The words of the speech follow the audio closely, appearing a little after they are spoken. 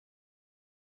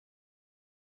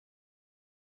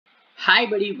Hi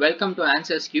buddy, welcome to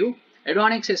answersQ.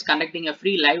 Eduonix is conducting a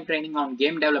free live training on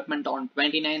game development on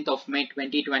 29th of May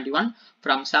 2021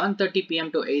 from 7:30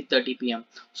 p.m. to 8:30 p.m.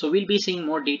 So we'll be seeing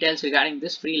more details regarding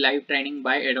this free live training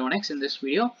by Eduonix in this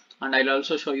video, and I'll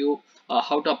also show you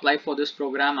how to apply for this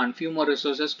program and few more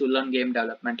resources to learn game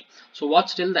development. So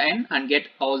watch till the end and get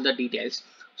all the details.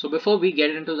 So before we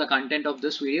get into the content of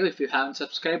this video, if you haven't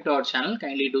subscribed to our channel,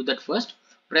 kindly do that first.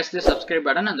 Press the subscribe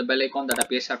button and the bell icon that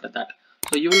appears after that.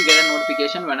 So you will get a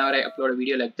notification whenever I upload a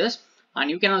video like this. And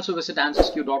you can also visit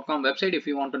answersQ.com website if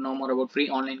you want to know more about free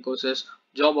online courses,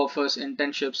 job offers,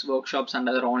 internships, workshops, and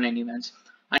other online events.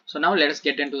 And so now let us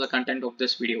get into the content of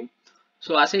this video.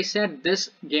 So as I said, this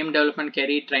game development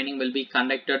career training will be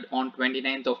conducted on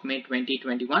 29th of May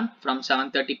 2021 from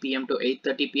 7:30 p.m. to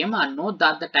 8:30 p.m. and note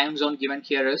that the time zone given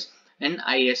here is in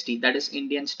IST, that is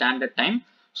Indian Standard Time.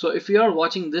 So if you are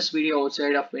watching this video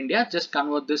outside of India, just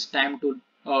convert this time to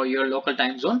your local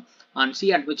time zone and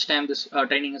see at which time this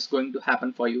training is going to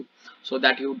happen for you, so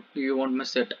that you won't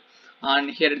miss it. And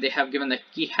here they have given the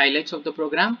key highlights of the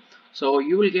program. So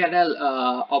you will get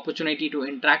a opportunity to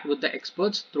interact with the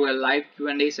experts through a live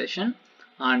Q&A session,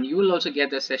 and you will also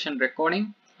get the session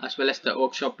recording as well as the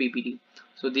workshop PPT.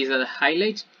 So these are the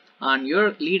highlights, and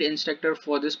your lead instructor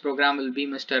for this program will be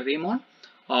Mr. Raymond,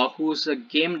 who is a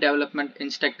game development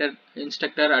instructor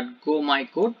at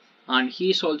𝘼𝙇𝙀𝙍𝙍, and he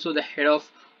is also the head of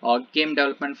game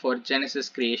development for Genesis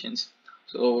Creations.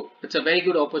 So it's a very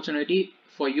good opportunity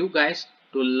for you guys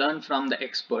to learn from the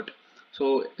expert.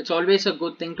 So it's always a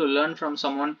good thing to learn from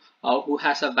someone who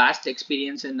has a vast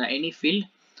experience in any field.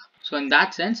 So in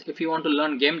that sense, if you want to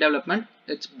learn game development,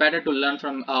 it's better to learn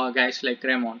from guys like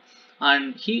Raymond.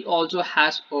 And he also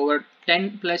has over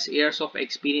 10 plus years of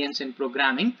experience in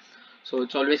programming. So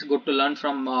it's always good to learn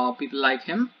from people like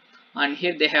him. And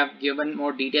here they have given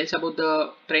more details about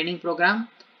the training program,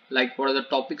 like what are the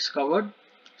topics covered.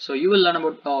 So you will learn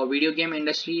about video game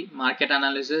industry, market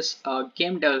analysis,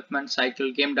 game development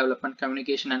cycle, game development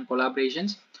communication and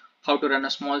collaborations, how to run a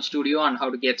small studio and how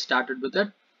to get started with it.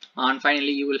 And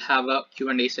finally, you will have a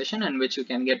Q&A session in which you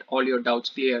can get all your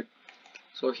doubts cleared.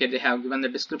 So here they have given the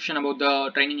description about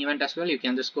the training event as well. You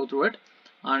can just go through it,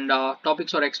 and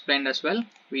topics are explained as well: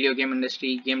 video game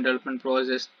industry, game development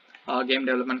process, game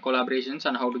development collaborations,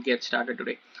 and how to get started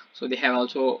today. So they have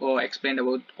also explained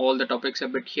about all the topics a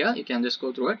bit here. You can just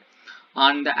go through it.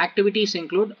 And the activities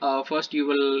include, first you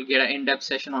will get an in-depth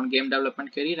session on game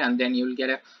development career, and then you will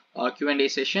get a Q&A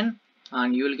session,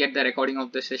 and you will get the recording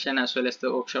of the session as well as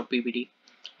the workshop PPT.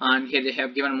 And here they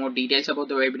have given more details about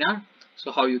the webinar,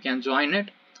 so how you can join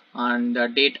it, and the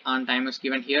date and time is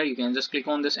given here. You can just click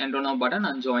on this Enroll Now button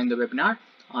and join the webinar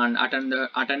and attend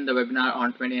the webinar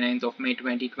on 29th of May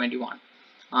 2021.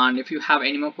 And if you have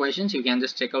any more questions, you can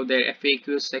just check out their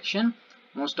FAQs section.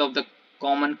 Most of the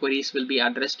common queries will be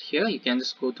addressed here. You can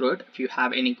just go through it if you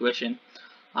have any question.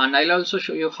 And I'll also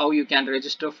show you how you can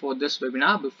register for this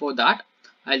webinar. Before that,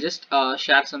 I'll just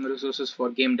share some resources for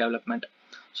game development.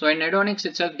 So in Eduonix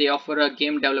itself, they offer a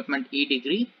game development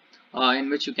e-degree, in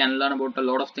which you can learn about a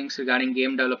lot of things regarding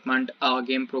game development,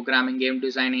 game programming, game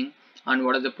designing, and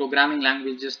what are the programming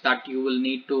languages that you will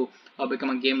need to become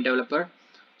a game developer.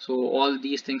 So all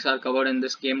these things are covered in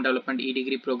this game development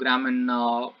e-degree program in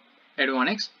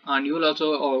Eduonix, and you will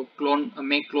also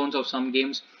make clones of some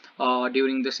games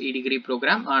during this e-degree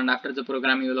program, and after the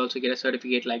program you will also get a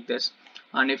certificate like this.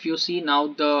 And if you see now,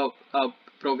 the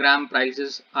program price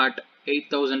is at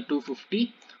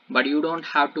 8,250, but you don't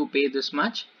have to pay this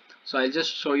much. So I'll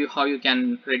just show you how you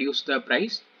can reduce the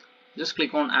price. Just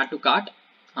click on add to cart,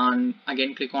 and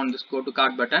again click on this go to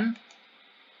cart button.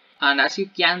 And as you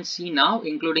can see now,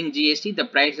 including GST, the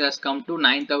price has come to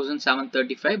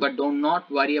 9,735, but do not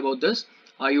worry about this.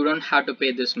 You don't have to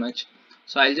pay this much.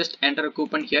 So I'll just enter a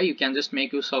coupon here. You can just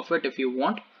make use of it if you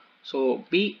want. So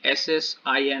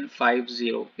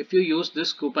BSSIN50. If you use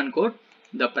this coupon code,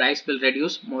 the price will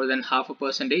reduce more than half a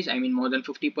percentage, I mean more than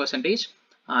 50%.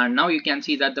 And now you can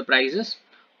see that the price is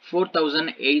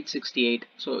 4,868.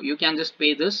 So you can just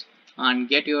pay this and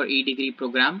get your e-degree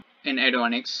program in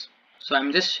Eduonix. So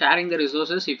I'm just sharing the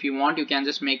resources. If you want, you can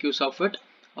just make use of it.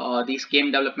 These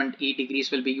game development e-degrees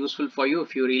will be useful for you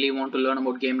if you really want to learn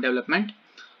about game development.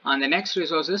 And the next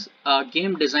resource is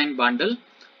game design bundle,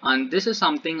 and this is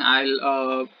something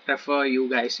I'll refer you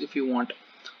guys if you want,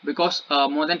 because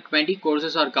more than 20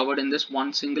 courses are covered in this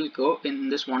one single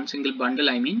bundle,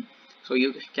 I mean. So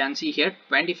you can see here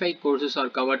 25 courses are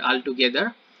covered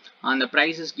altogether, and the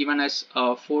price is given as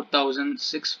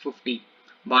 4,650,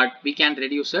 but we can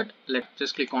reduce it. Let's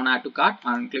just click on add to cart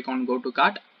and click on go to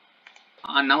cart.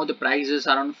 And now the price is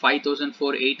around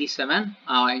 5,487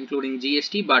 including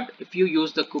GST. But if you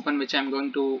use the coupon which I'm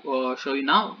going to show you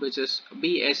now, which is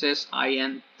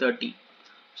BSSIN30,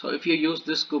 so if you use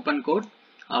this coupon code,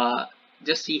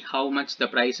 just see how much the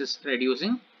price is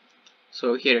reducing.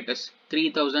 So here it is,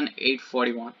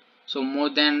 3,841. So more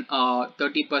than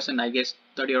 30%, I guess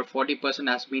 30 or 40%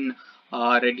 has been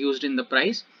reduced in the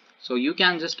price. So you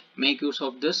can just make use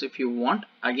of this if you want.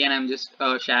 Again, I'm just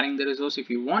sharing the resource. If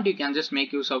you want, you can just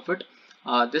make use of it.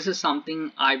 This is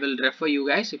something I will refer you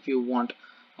guys if you want,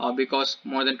 because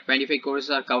more than 25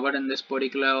 courses are covered in this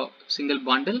particular single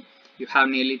bundle. You have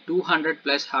nearly 200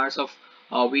 plus hours of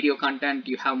video content.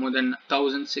 You have more than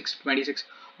 1,626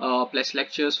 plus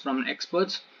lectures from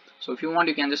experts. So if you want,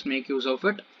 you can just make use of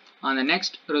it. And the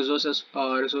next resource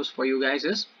for you guys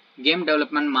is Game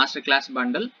Development Masterclass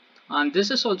Bundle. And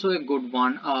this is also a good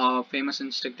one. Famous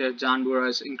instructor 𝘼𝙇𝙀𝙍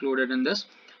is included in this.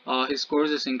 His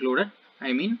course is included,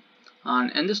 and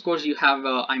in this course you have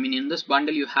in this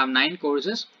bundle you have 9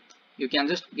 courses. You can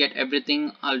just get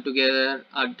everything altogether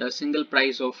at a single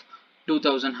price of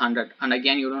 2,100, and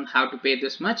again, you don't have to pay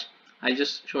this much. I'll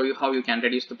just show you how you can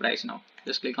reduce the price now.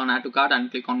 Just click on add to cart and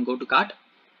click on go to cart.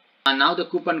 And now the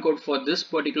coupon code for this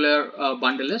particular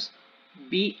bundle is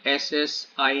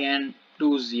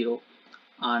BSSIN20.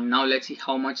 And now let's see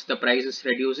how much the price is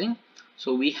reducing.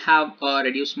 So we have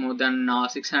reduced more than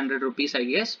 600 rupees, I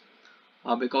guess,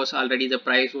 because already the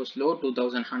price was low,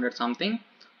 2,100 something.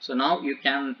 So now you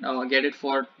can get it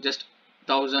for just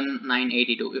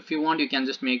 1,982. If you want, you can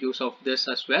just make use of this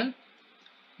as well.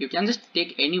 You can just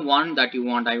take any one that you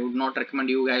want. I would not recommend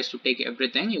you guys to take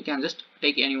everything. You can just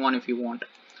take any one if you want.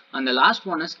 And the last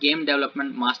one is Game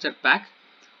Development Master Pack,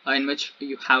 in which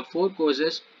you have 4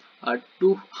 courses,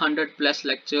 200 plus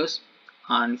lectures,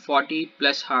 and 40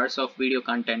 plus hours of video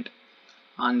content.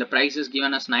 And the price is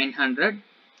given as 900.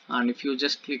 And if you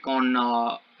just click on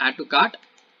add to cart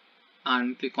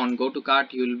and click on go to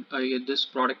cart, this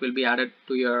product will be added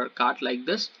to your cart like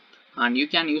this. And you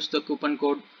can use the coupon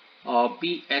code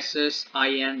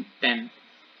BSSIN10.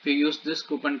 If you use this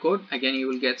coupon code, again you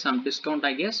will get some discount,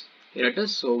 I guess. Here it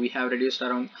is. So we have reduced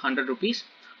around 100 rupees,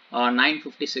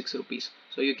 956 rupees.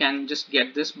 So you can just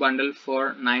get this bundle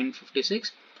for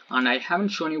 956. And I haven't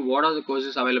shown you what are the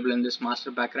courses available in this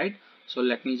master pack, right? So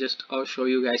let me just show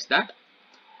you guys that.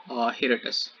 Here it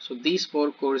is. So these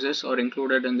 4 courses are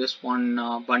included in this one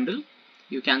bundle.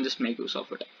 You can just make use of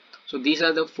it. So these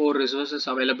are the 4 resources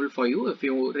available for you. If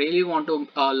you really want to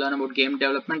learn about game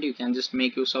development, you can just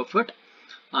make use of it.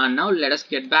 And now let us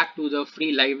get back to the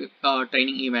free live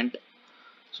training event.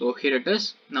 So here it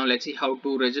is. Now let's see how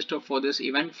to register for this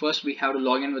event. First, we have to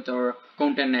log in with our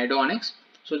account in Eduonix.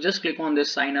 So just click on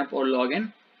this sign up or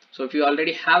login. So if you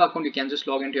already have account, you can just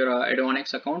log into your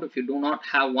Eduonix account. If you do not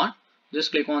have one,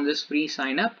 just click on this free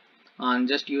sign up and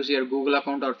just use your Google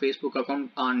account or Facebook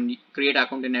account and create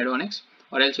account in Eduonix,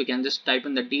 or else you can just type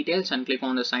in the details and click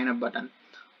on the sign up button.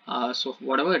 So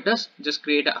whatever it is, just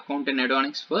create an account in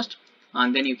Eduonix first,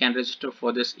 and then you can register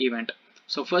for this event.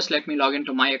 So first let me log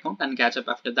into my account and catch up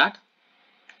after that.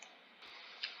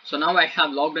 So now I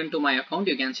have logged into my account.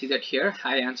 You can see that here,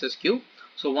 hi answersQ.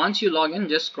 So once you log in,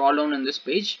 just scroll down in this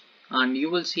page and you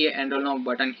will see an enroll now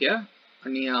button here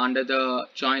under the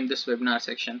join this webinar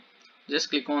section. Just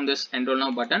click on this enroll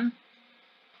now button,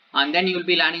 and then you will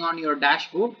be landing on your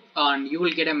dashboard and you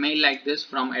will get a mail like this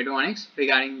from Eduonix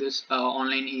regarding this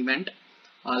online event.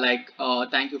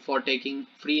 Thank you for taking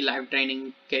free live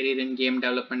training career in game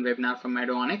development webinar from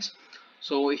Eduonix.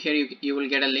 So here you will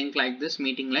get a link like this,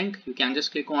 meeting link. You can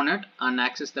just click on it and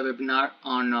access the webinar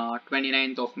on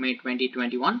 29th of May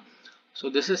 2021. So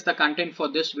this is the content for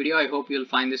this video. I hope you'll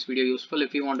find this video useful.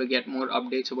 If you want to get more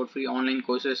updates about free online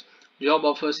courses, job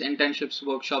offers, internships,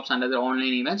 workshops, and other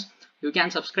online events, you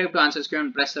can subscribe to answersQ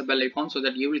and press the bell icon so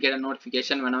that you will get a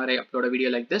notification whenever I upload a video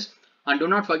like this. And do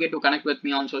not forget to connect with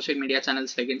me on social media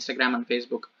channels like Instagram and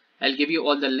Facebook. I'll give you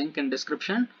all the link in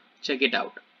description. Check it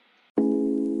out.